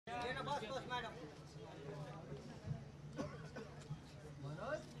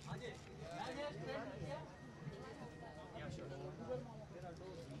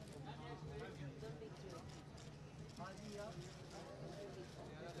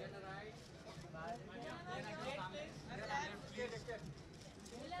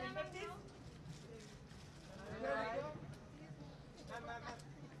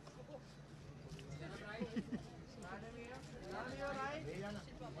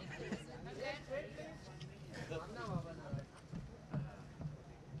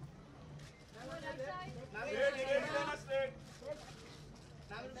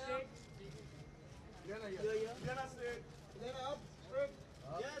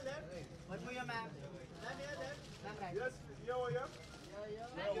Yes, ये हो या?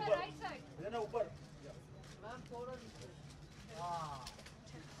 Ma'am, your right side. ये ना ऊपर. Ma'am, थोड़ा नीचे. हाँ.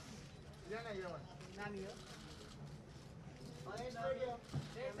 ये ना ये वाला. Ma'am, here.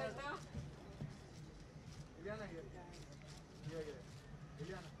 Ileana here. Here.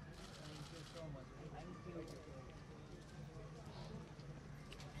 Ileana. Thank you so much. Thank you.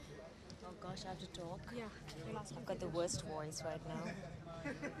 Oh gosh, I have to talk. Yeah. I've got the worst voice right now.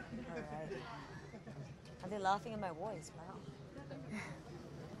 Alright. Are they laughing at my voice? Wow.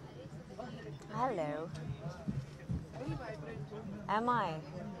 Hello. Am I?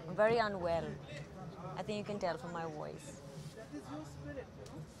 I'm very unwell. I think you can tell from my voice. That is your spirit, you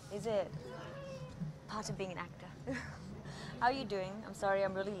know. Is it? Part of being an actor. How are you doing? I'm sorry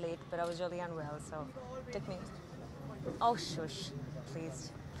I'm really late, but I was really unwell, so it took me... Oh, shush,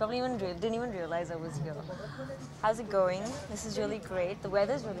 please. Probably didn't even realize I was here. How's it going? This is really great. The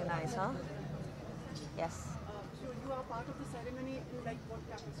weather's really nice, huh? Yes. So you are part of the ceremony in like what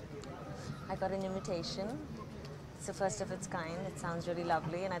capacity? I got an invitation. It's the first of its kind. It sounds really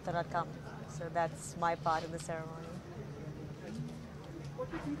lovely, and I thought I'd come. So that's my part of the ceremony. What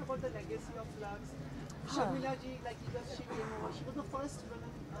do you think about the legacy of Lux? Sharmila ji, like she came over. She was the first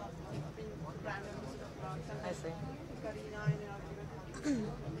woman being brand ambassador of Lux. And I see. Karina and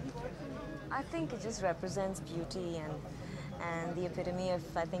I think it just represents beauty and the epitome of,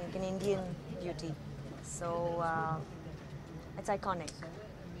 I think, an Indian beauty. So it's iconic.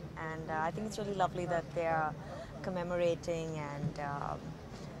 And I think it's really lovely that they are commemorating and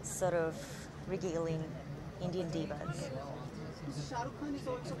sort of regaling Indian divas. Shah Rukh Khan is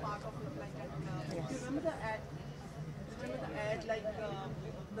also part of it. Like, Yes. do you remember the ad? Do you remember the ad like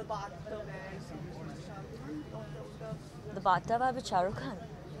the bathtub ad? Shah Rukh Khan or The bathtub ad with Shah Rukh Khan?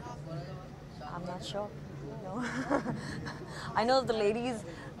 I'm not sure. No. I know the ladies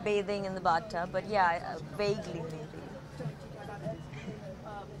bathing in the bathtub, but yeah, vaguely maybe.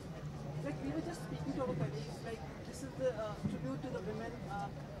 Like we were just speaking to our colleagues, like this is the tribute to the women.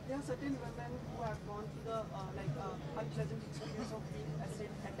 There are certain women who have gone through the unpleasant experience of being acid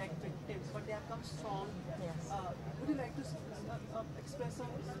attack victims, but they have come strong. Yes. Would you like to express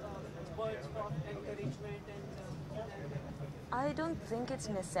some words of encouragement and I don't think it's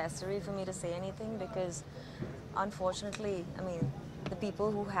necessary for me to say anything because, unfortunately, I mean, the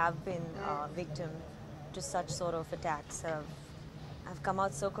people who have been victim to such sort of attacks have come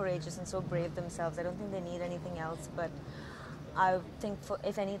out so courageous and so brave themselves. I don't think they need anything else, but I think,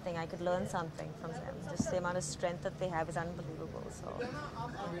 if anything, I could learn something from them. Just the amount of strength that they have is unbelievable. So,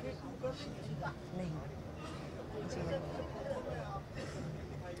 नहीं, जी नहीं.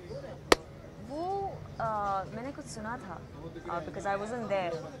 वो मैंने कुछ सुना था because I wasn't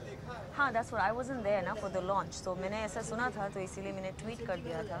there. हाँ, that's what I wasn't there ना for the launch. So मैंने ऐसा सुना था तो इसीलिए मैंने tweet कर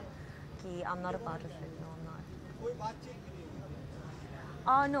दिया था कि I'm not a part of it. No, I'm not.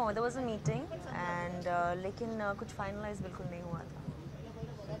 No, there was a meeting and लेकिन कुछ finalize बिल्कुल नहीं हुआ था.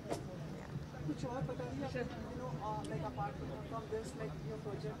 कुछ और बताइए like apart from this, like your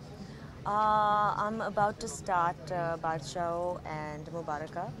projects? I'm about to start Badshao and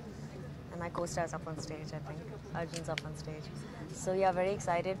Mubaraka. And my co-star's up on stage, I think. Arjun's up on stage. So yeah, very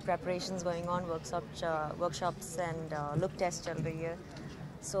excited. Preparations going on, workshops and look tests chal rahi hai.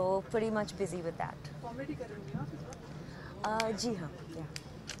 So pretty much busy with that. Comedy करेंगे ना? जी हाँ, yeah.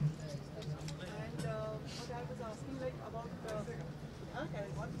 And what I was asking like about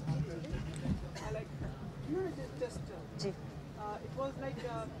ji. it was like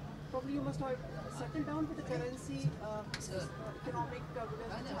probably you must have settled down with the currency economic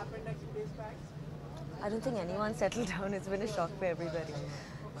turbulence which happened like 2 days back. I don't think anyone settled down. It's been a shock for everybody.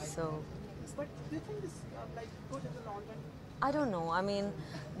 So. But do you think this like good in the long run? I don't know. I mean,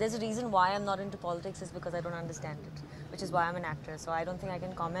 there's a reason why I'm not into politics is because I don't understand it, which is why I'm an actor. So I don't think I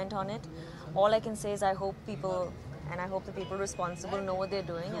can comment on it. All I can say is I hope people, and I hope the people responsible know what they're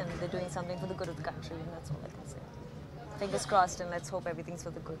doing and they're doing something for the good of the country, and that's all I can say. Fingers crossed, and let's hope everything's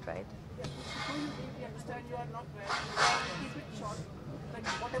for the good, right? Yeah. Before you leave, we understand you are not well. Keep it short, like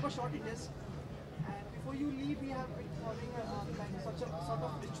whatever short it is. And before you leave, we have been following like such a sort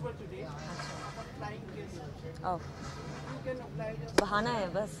of ritual today of a flying kiss. Oh. You can apply just. Bahana hai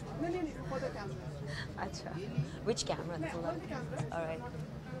bas. No, for the camera. Acha. Which camera? Yeah, for the camera. All right.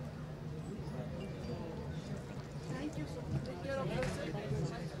 Thank you so much. Take care of yourself.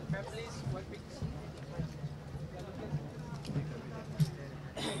 Please, one picture.